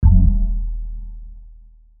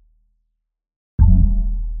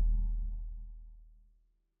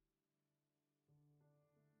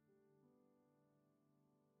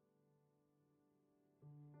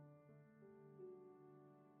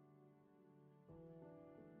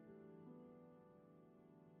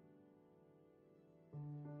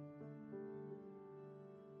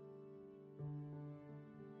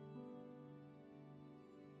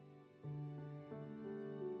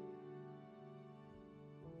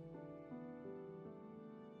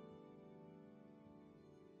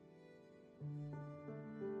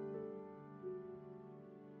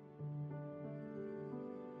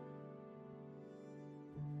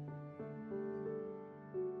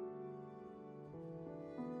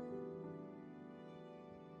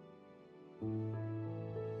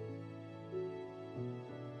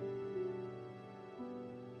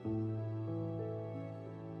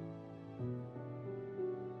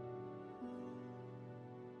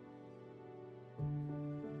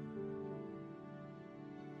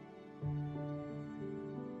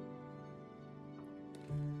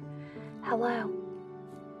Hello,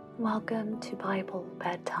 welcome to Bible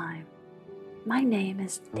Bedtime. My name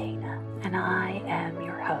is Dana and I am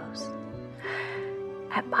your host.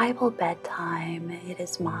 At Bible Bedtime, it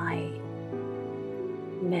is my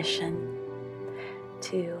mission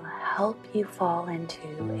to help you fall into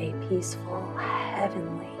a peaceful,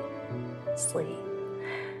 heavenly sleep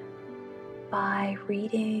by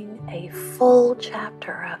reading a full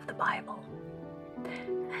chapter of the Bible.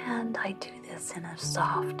 And I do this in a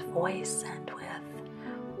soft voice and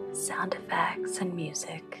with sound effects and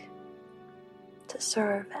music to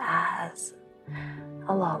serve as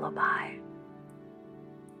a lullaby.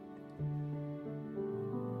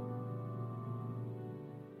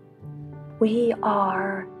 We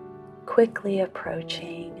are quickly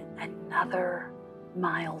approaching another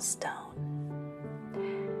milestone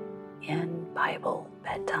in Bible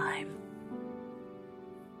Bedtime.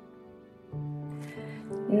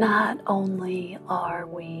 Not only are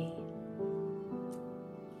we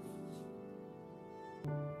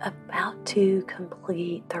about to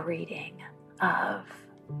complete the reading of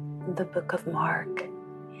the book of Mark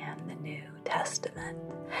in the New Testament,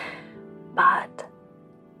 but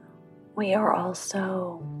we are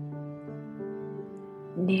also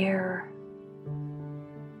near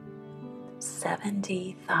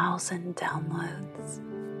 70,000 downloads,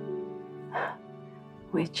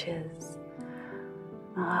 which is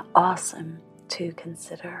awesome to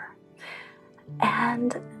consider.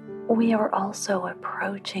 And we are also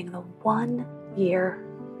approaching the 1 year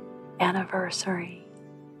anniversary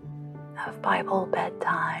of Bible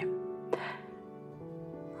Bedtime.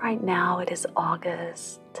 Right now it is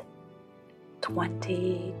August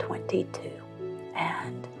 2022,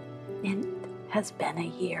 and it has been a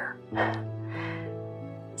year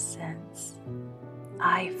since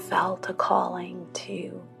I felt a calling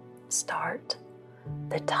to start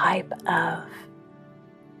the type of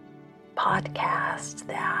podcast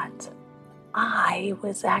that I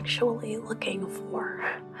was actually looking for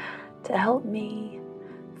to help me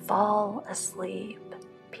fall asleep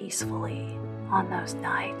peacefully on those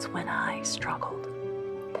nights when I struggled.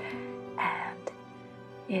 And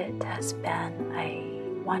it has been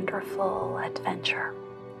a wonderful adventure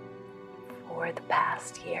for the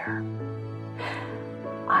past year.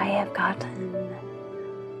 I have gotten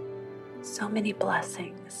so many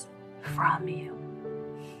blessings from you.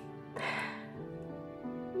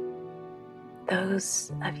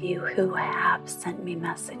 Those of you who have sent me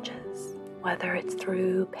messages, whether it's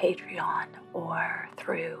through Patreon or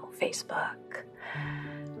through Facebook,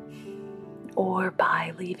 or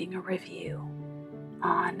by leaving a review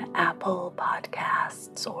on Apple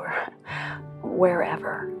Podcasts or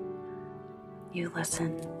wherever you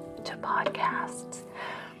listen to podcasts.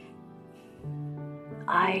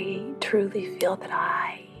 I truly feel that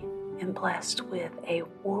I am blessed with a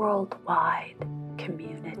worldwide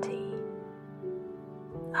community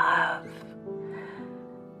of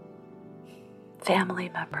family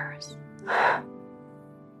members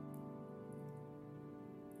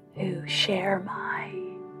who share my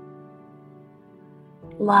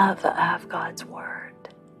love of God's Word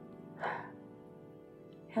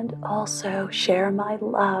and also share my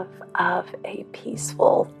love of a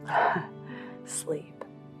peaceful sleep.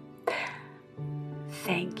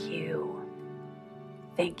 Thank you.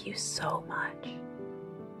 Thank you so much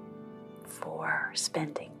for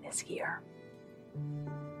spending this year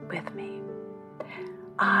with me.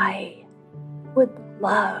 I would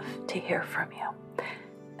love to hear from you.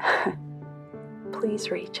 Please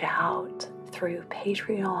reach out through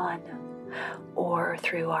Patreon or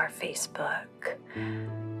through our Facebook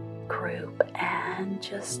group and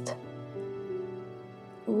just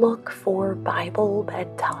look for Bible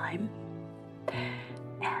Bedtime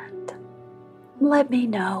and let me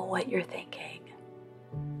know what you're thinking.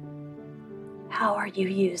 How are you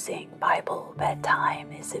using Bible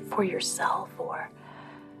Bedtime? Is it for yourself or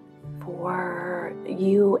for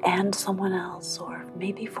you and someone else, or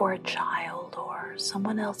maybe for a child or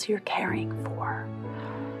someone else you're caring for?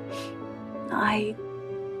 I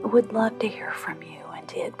would love to hear from you,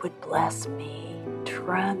 and it would bless me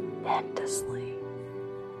tremendously.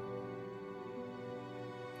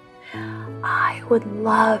 I would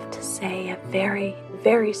love to say a very,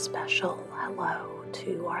 very special hello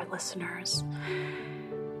to our listeners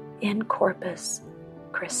in Corpus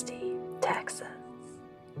Christi, Texas.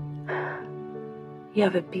 You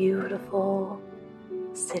have a beautiful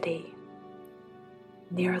city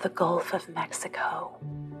near the Gulf of Mexico,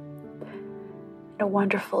 a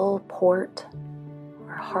wonderful port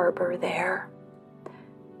or harbor there.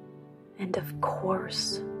 And of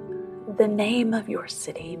course, the name of your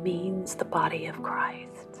city means the body of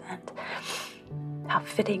Christ. And how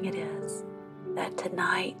fitting it is that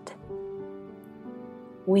tonight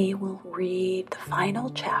we will read the final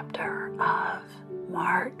chapter of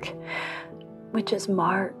Mark, which is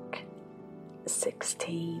Mark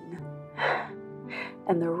 16,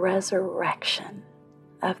 and the resurrection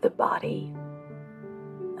of the body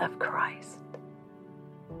of Christ.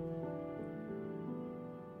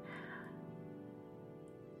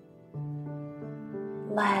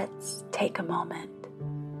 Let's take a moment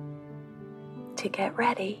to get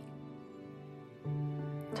ready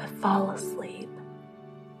to fall asleep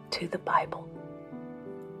to the Bible.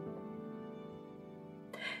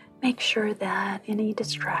 Make sure that any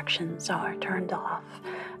distractions are turned off.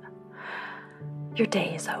 Your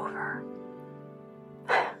day is over.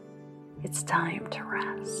 It's time to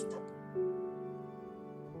rest.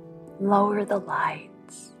 Lower the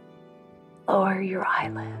lights. Lower your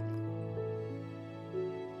eyelids.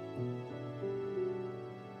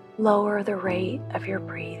 Lower the rate of your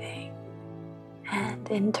breathing. And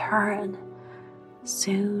in turn,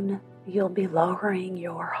 soon you'll be lowering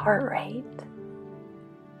your heart rate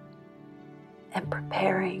and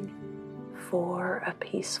preparing for a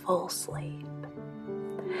peaceful sleep.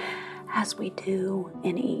 As we do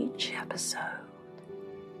in each episode,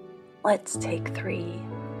 let's take 3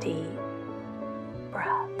 deep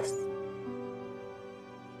breaths.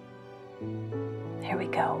 Here we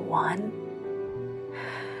go. 1,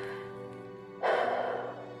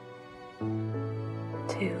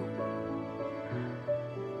 2,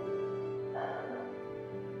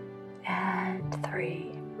 and 3.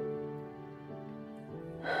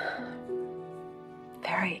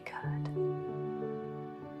 Very good.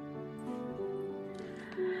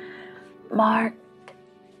 Mark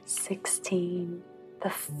 16, the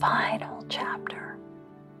final chapter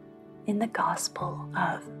in the Gospel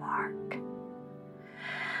of Mark.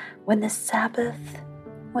 When the Sabbath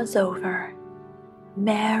was over,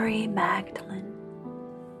 Mary Magdalene,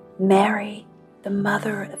 Mary, the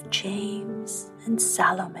mother of James, and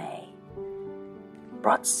Salome,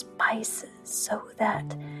 brought spices so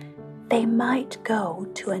that they might go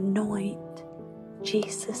to anoint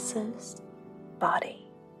Jesus' body.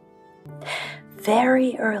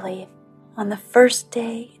 Very early on the first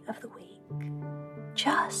day of the week,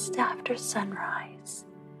 just after sunrise,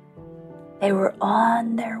 they were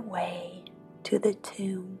on their way to the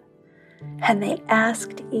tomb, and they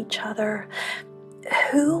asked each other,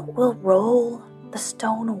 "Who will roll the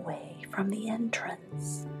stone away from the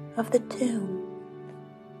entrance of the tomb?"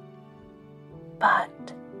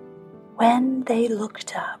 But when they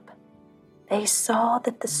looked up, they saw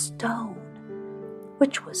that the stone,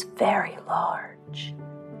 which was very large,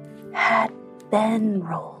 had been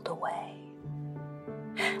rolled away.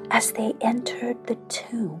 As they entered the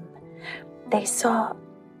tomb, they saw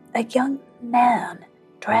a young man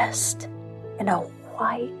dressed in a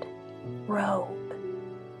white robe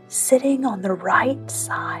sitting on the right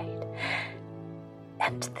side,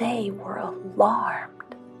 and they were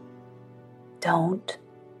alarmed. "Don't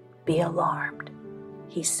be alarmed,"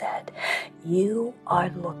 he said. "You are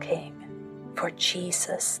looking for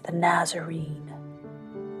Jesus the Nazarene,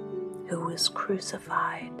 who was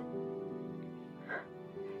crucified.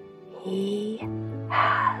 He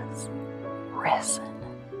has risen.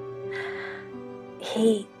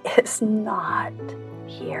 He is not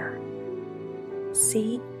here.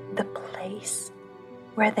 See the place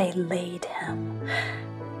where they laid him.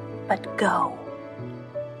 But go,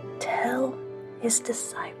 tell his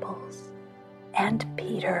disciples and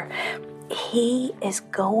Peter, he is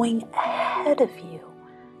going ahead of you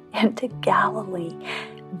into Galilee.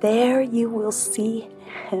 There you will see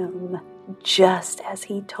him just as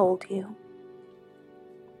he told you."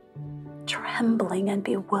 Trembling and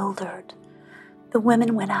bewildered, the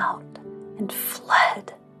women went out and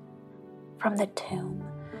fled from the tomb.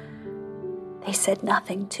 They said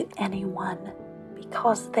nothing to anyone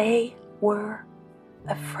because they were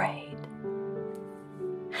afraid.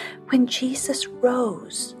 When Jesus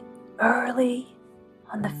rose early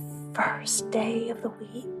on the first day of the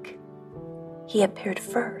week, he appeared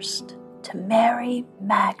first to Mary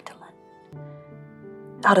Magdalene,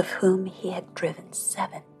 out of whom he had driven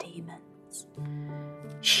 7 demons.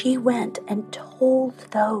 She went and told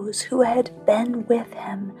those who had been with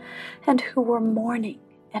him and who were mourning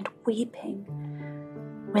and weeping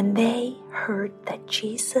when they heard that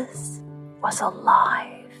Jesus was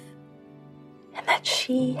alive. and that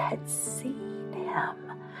she had seen him.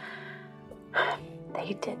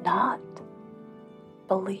 They did not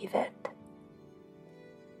believe it.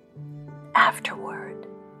 Afterward,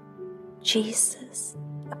 Jesus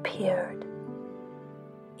appeared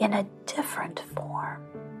in a different form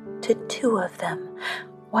to two of them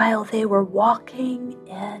while they were walking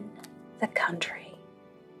in the country.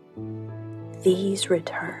 These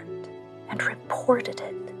returned and reported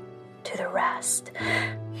it to the rest,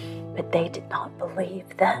 but they did not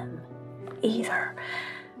believe them either.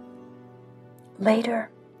 Later,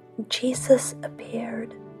 Jesus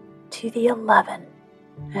appeared to the 11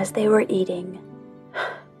 as they were eating.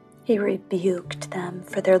 He rebuked them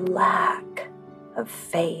for their lack of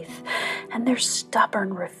faith and their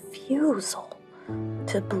stubborn refusal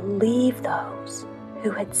to believe those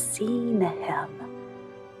who had seen him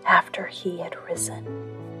after he had risen.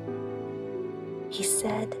 He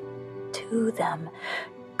said to them,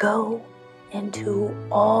 "Go into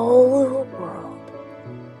all the world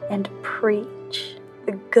and preach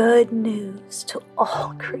the good news to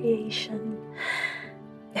all creation.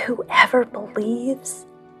 Whoever believes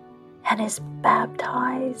and is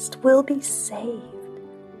baptized will be saved,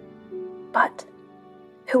 but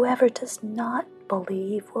whoever does not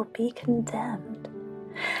believe will be condemned.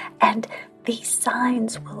 And these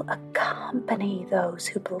signs will accompany those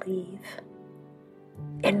who believe.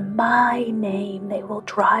 In my name they will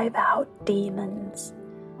drive out demons.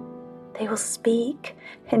 They will speak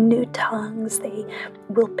in new tongues. They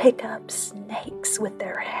will pick up snakes with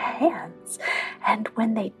their hands. And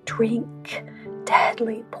when they drink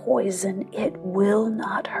deadly poison, it will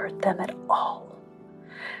not hurt them at all.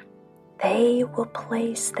 They will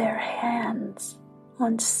place their hands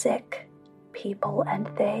on sick people and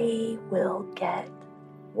they will get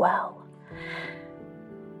well."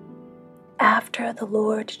 After the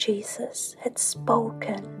Lord Jesus had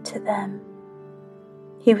spoken to them,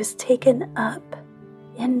 he was taken up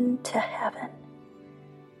into heaven,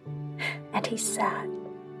 and he sat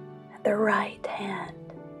at the right hand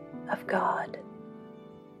of God.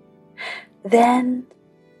 Then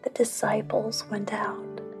the disciples went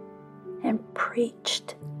out and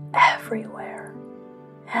preached everywhere,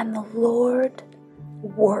 and the Lord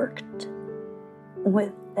worked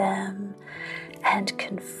with them and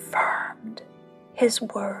confirmed his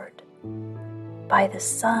word by the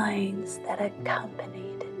signs that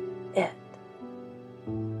accompanied it.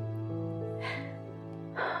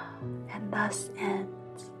 And thus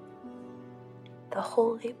ends the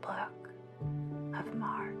holy book of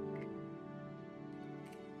Mark.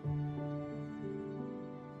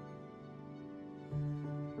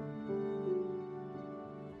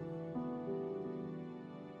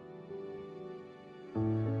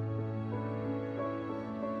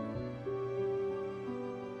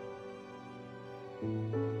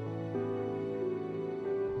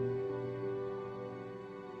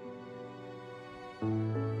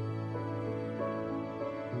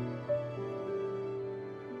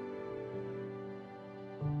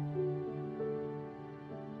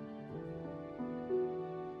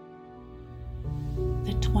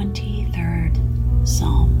 The 23rd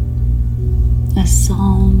Psalm, a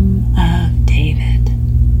Psalm of David.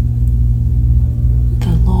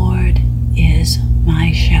 The Lord is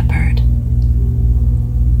my shepherd.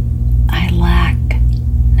 I lack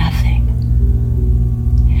nothing.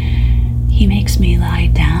 He makes me lie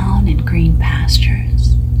down in green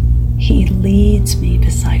pastures. He leads me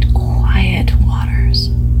beside quiet waters.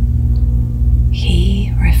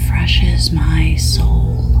 He refreshes my soul.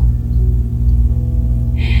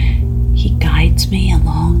 He guides me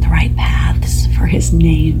along the right paths for his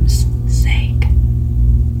name's sake.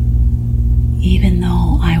 Even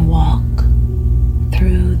though I walk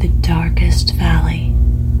through the darkest valley,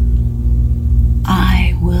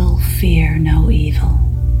 I will fear no evil,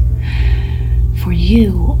 for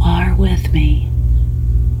you are with me.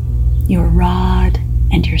 Your rod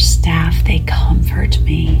and your staff, they comfort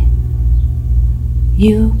me.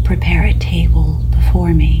 You prepare a table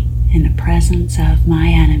before me in the presence of my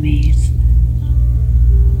enemies.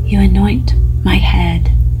 You anoint my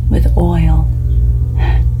head with oil.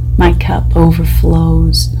 My cup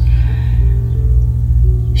overflows.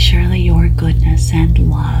 Surely your goodness and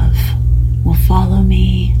love will follow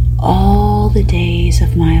me all the days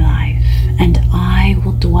of my life, and I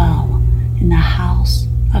will dwell in the house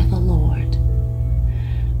of the Lord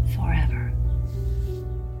forever.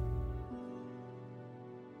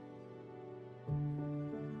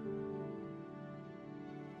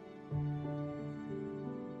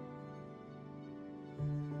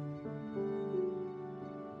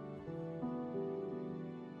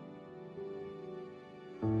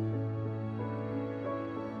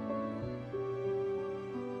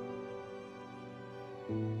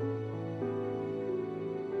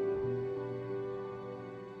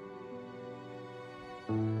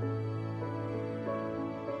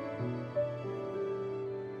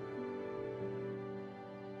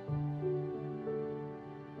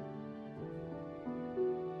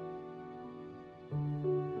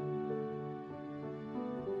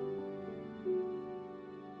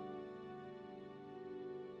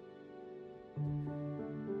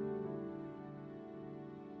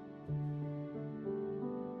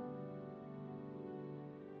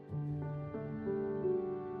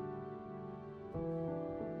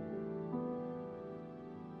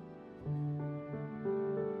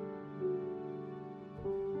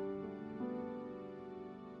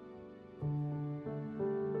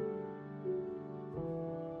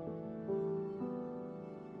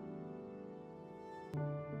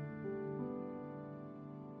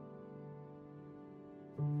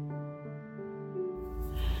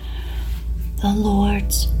 The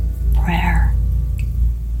Lord's Prayer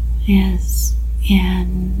is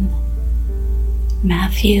in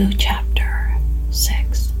Matthew chapter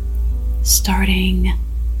 6, starting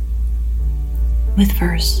with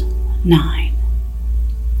verse 9.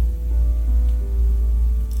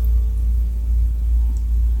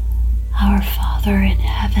 Our Father in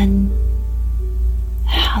heaven,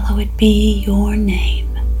 hallowed be your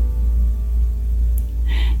name.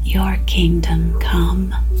 Your kingdom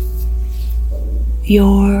come.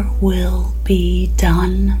 Your will be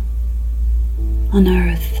done on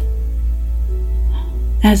earth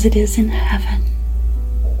as it is in heaven.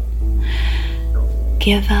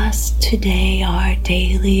 Give us today our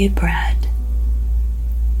daily bread,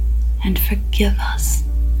 and forgive us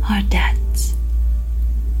our debts,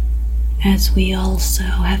 as we also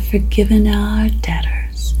have forgiven our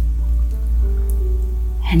debtors.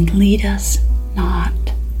 And lead us not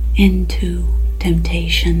into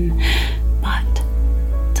temptation, but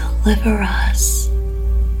deliver us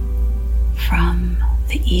from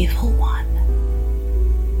the evil one.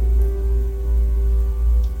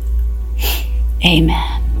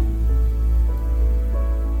 Amen.